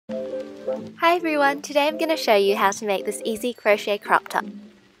Hi everyone, today I'm going to show you how to make this easy crochet crop top.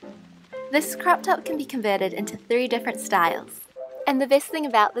 This crop top can be converted into 3 different styles. And the best thing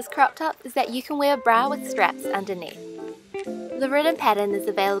about this crop top is that you can wear a bra with straps underneath. The written pattern is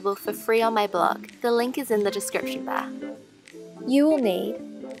available for free on my blog, the link is in the description bar. You will need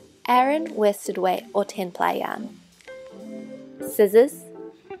Aran worsted weight or 10 ply yarn, scissors,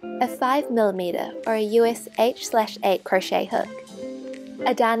 a 5mm or a US H/8 crochet hook,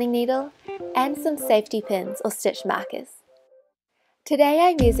 a darning needle, and some safety pins or stitch markers. Today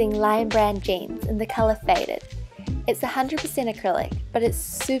I'm using Lion Brand jeans in the colour Faded. It's 100% acrylic, but it's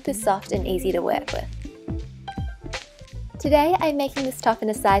super soft and easy to work with. Today I'm making this top in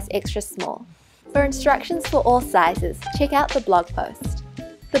a size extra small. For instructions for all sizes, check out the blog post.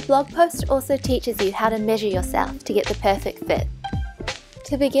 The blog post also teaches you how to measure yourself to get the perfect fit.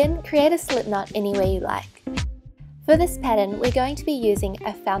 To begin, create a slip knot anywhere you like. For this pattern, we're going to be using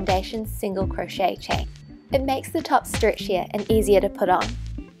a foundation single crochet chain. It makes the top stretchier and easier to put on.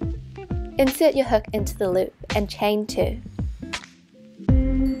 Insert your hook into the loop and chain 2.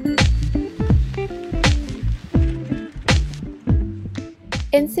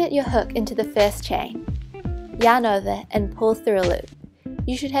 Insert your hook into the first chain. Yarn over and pull through a loop.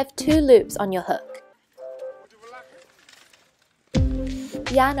 You should have 2 loops on your hook.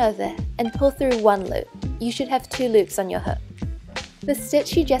 Yarn over and pull through 1 loop. You should have 2 loops on your hook. The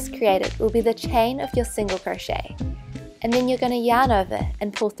stitch you just created will be the chain of your single crochet, and then you're going to yarn over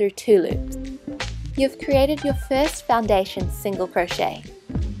and pull through 2 loops. You've created your first foundation single crochet.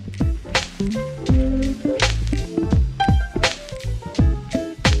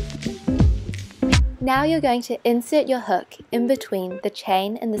 Now you're going to insert your hook in between the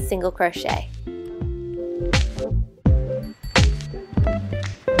chain and the single crochet.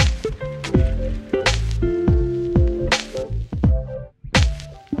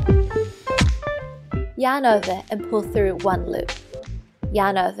 Yarn over and pull through 1 loop.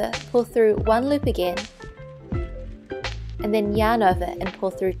 Yarn over, pull through 1 loop again, and then yarn over and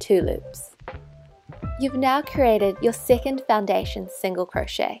pull through 2 loops. You've now created your second foundation single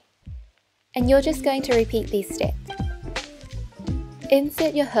crochet, and you're just going to repeat these steps.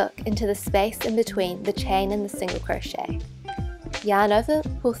 Insert your hook into the space in between the chain and the single crochet. Yarn over,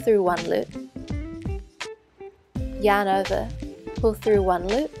 pull through 1 loop. Yarn over, pull through 1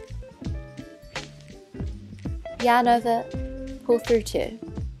 loop. Yarn over, pull through 2.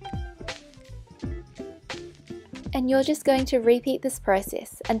 And you're just going to repeat this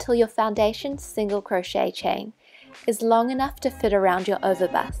process until your foundation single crochet chain is long enough to fit around your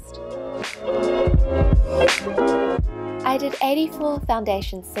overbust. I did 84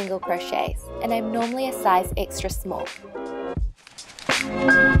 foundation single crochets and I'm normally a size extra small.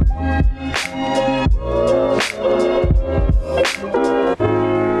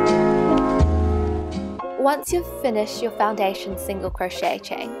 Once you've finished your foundation single crochet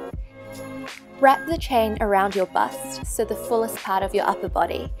chain, wrap the chain around your bust, so the fullest part of your upper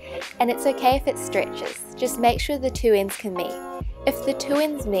body, and it's okay if it stretches, just make sure the 2 ends can meet. If the 2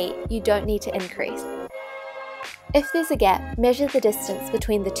 ends meet, you don't need to increase. If there's a gap, measure the distance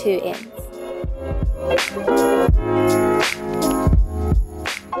between the 2 ends.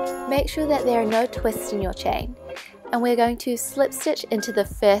 Make sure that there are no twists in your chain, and we're going to slip stitch into the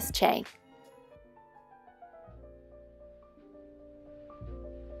first chain.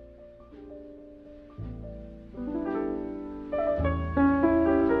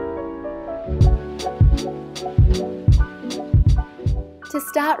 To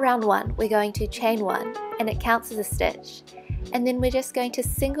start round 1, we're going to chain 1 and it counts as a stitch, and then we're just going to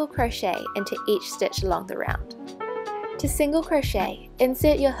single crochet into each stitch along the round. To single crochet,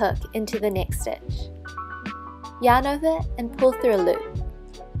 insert your hook into the next stitch. Yarn over and pull through a loop.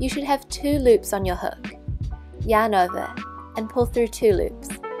 You should have 2 loops on your hook. Yarn over and pull through 2 loops.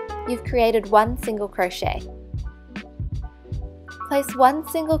 You've created 1 single crochet. Place 1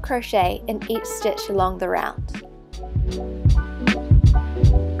 single crochet in each stitch along the round.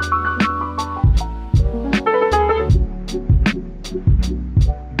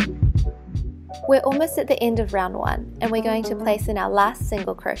 We're almost at the end of round 1 and we're going to place in our last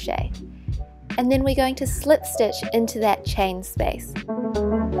single crochet, and then we're going to slip stitch into that chain space.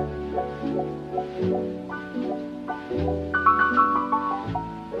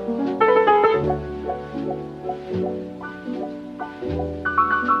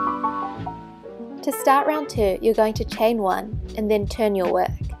 To start round 2, you're going to chain 1 and then turn your work.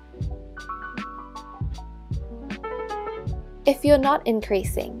 If you're not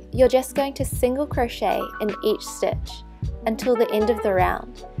increasing, you're just going to single crochet in each stitch until the end of the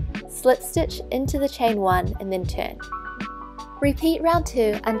round. Slip stitch into the chain 1 and then turn. Repeat round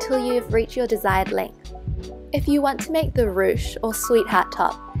 2 until you have reached your desired length. If you want to make the ruched or sweetheart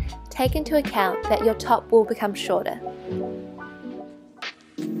top, take into account that your top will become shorter.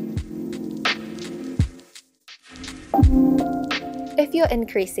 If you're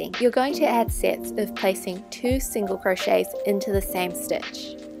increasing, you're going to add sets of placing 2 single crochets into the same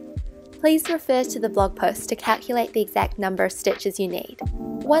stitch. Please refer to the blog post to calculate the exact number of stitches you need.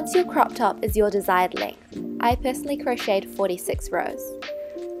 Once your crop top is your desired length, I personally crocheted 46 rows.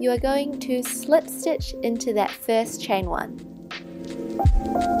 You are going to slip stitch into that first chain 1.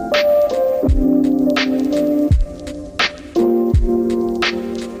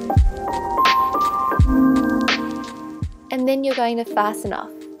 And then you're going to fasten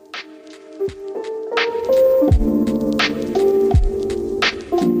off.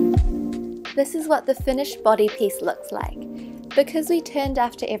 This is what the finished body piece looks like. Because we turned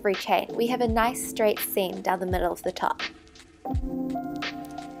after every chain, we have a nice straight seam down the middle of the top.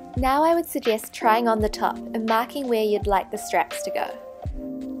 Now I would suggest trying on the top and marking where you'd like the straps to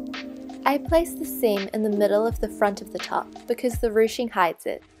go. I placed the seam in the middle of the front of the top because the ruching hides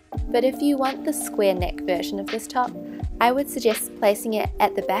it, but if you want the square neck version of this top, I would suggest placing it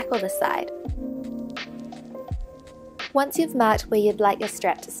at the back or the side. Once you've marked where you'd like your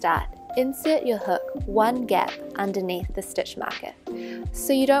strap to start, insert your hook 1 gap underneath the stitch marker.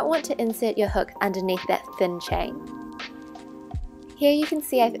 So you don't want to insert your hook underneath that thin chain. Here you can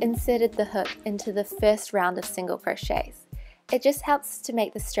see I've inserted the hook into the first round of single crochets. It just helps to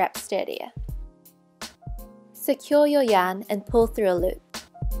make the strap sturdier. Secure your yarn and pull through a loop.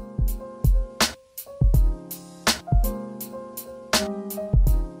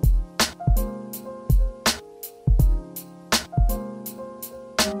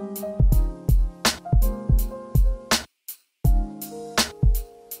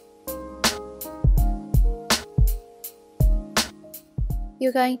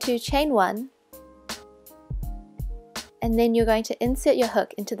 You're going to chain 1, and then you're going to insert your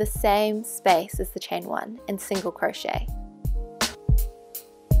hook into the same space as the chain 1 and single crochet.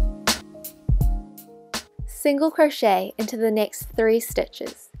 Single crochet into the next 3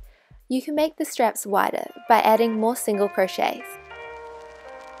 stitches. You can make the straps wider by adding more single crochets.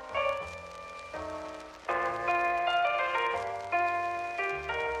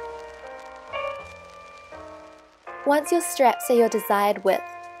 Once your straps are your desired width,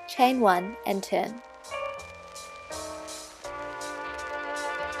 chain 1 and turn.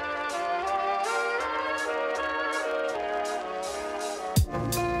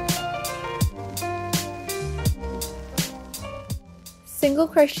 Single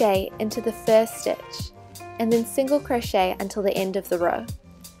crochet into the first stitch, and then single crochet until the end of the row.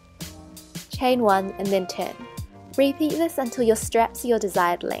 Chain 1 and then turn. Repeat this until your straps are your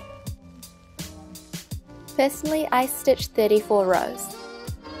desired length. Personally, I stitched 34 rows.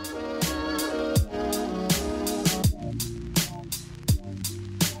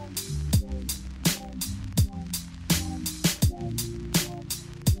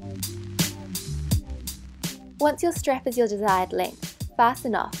 Once your strap is your desired length,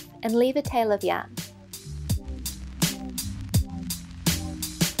 fasten off and leave a tail of yarn.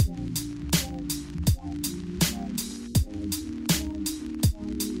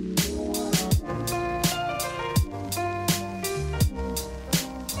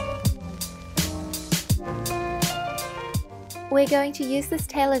 We're going to use this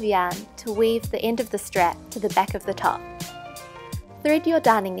tail of yarn to weave the end of the strap to the back of the top. Thread your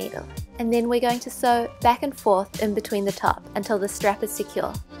darning needle, and then we're going to sew back and forth in between the top until the strap is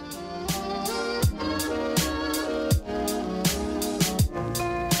secure.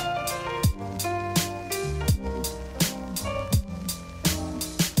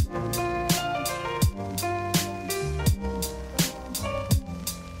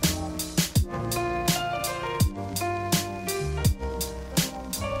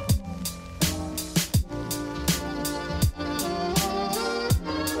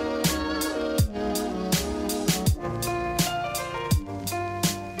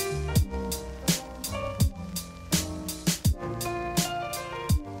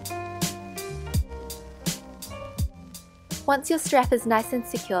 Once your strap is nice and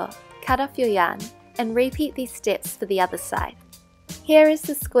secure, cut off your yarn and repeat these steps for the other side. Here is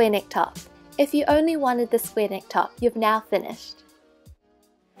the square neck top. If you only wanted the square neck top, you've now finished.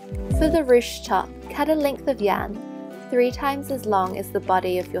 For the ruched top, cut a length of yarn 3 times as long as the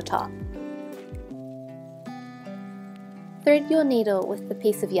body of your top. Thread your needle with the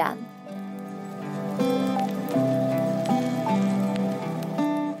piece of yarn.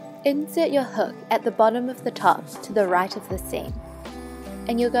 Insert your hook at the bottom of the top to the right of the seam,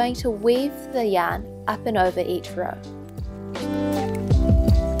 and you're going to weave the yarn up and over each row.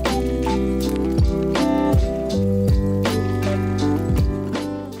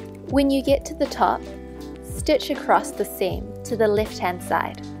 When you get to the top, stitch across the seam to the left-hand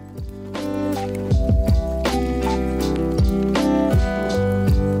side.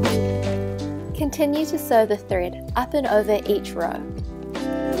 Continue to sew the thread up and over each row.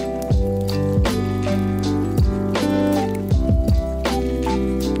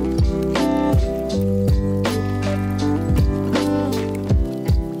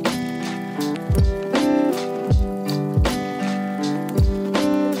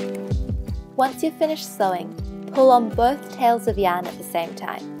 Once you've finished sewing, pull on both tails of yarn at the same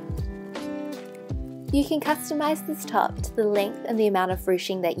time. You can customize this top to the length and the amount of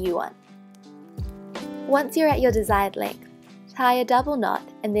ruching that you want. Once you're at your desired length, tie a double knot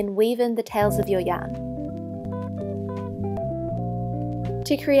and then weave in the tails of your yarn.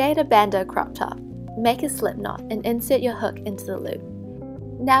 To create a bandeau crop top, make a slip knot and insert your hook into the loop.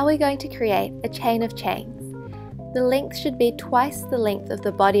 Now we're going to create a chain of chains. The length should be twice the length of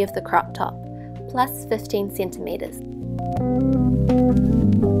the body of the crop top, plus 15 centimeters.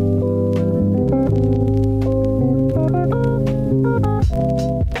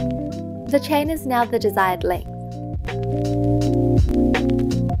 The chain is now the desired length.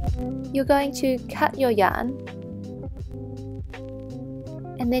 You're going to cut your yarn,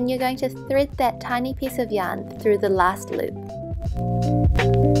 and then you're going to thread that tiny piece of yarn through the last loop.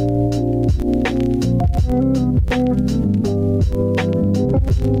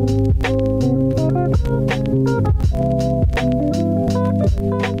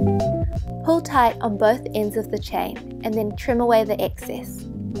 Pull tight on both ends of the chain and then trim away the excess.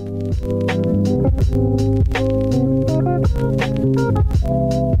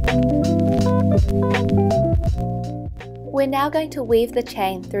 We're now going to weave the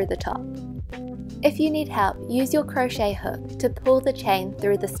chain through the top. If you need help, use your crochet hook to pull the chain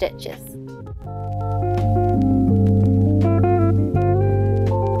through the stitches.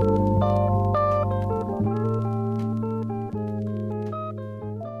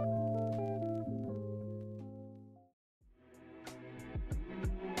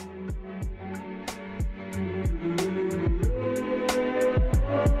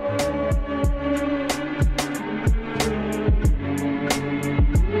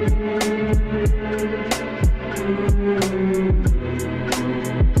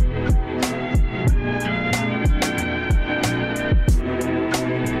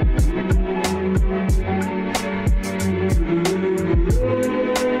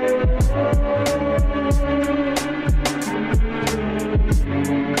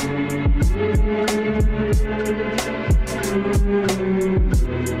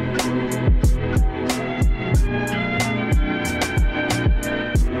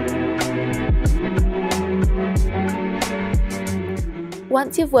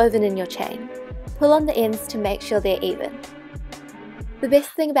 Once you've woven in your chain, pull on the ends to make sure they're even. The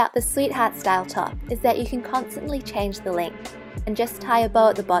best thing about this sweetheart style top is that you can constantly change the length and just tie a bow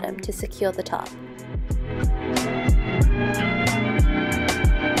at the bottom to secure the top.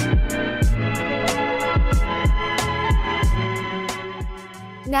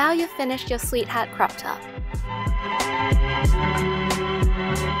 Now you've finished your sweetheart crop top.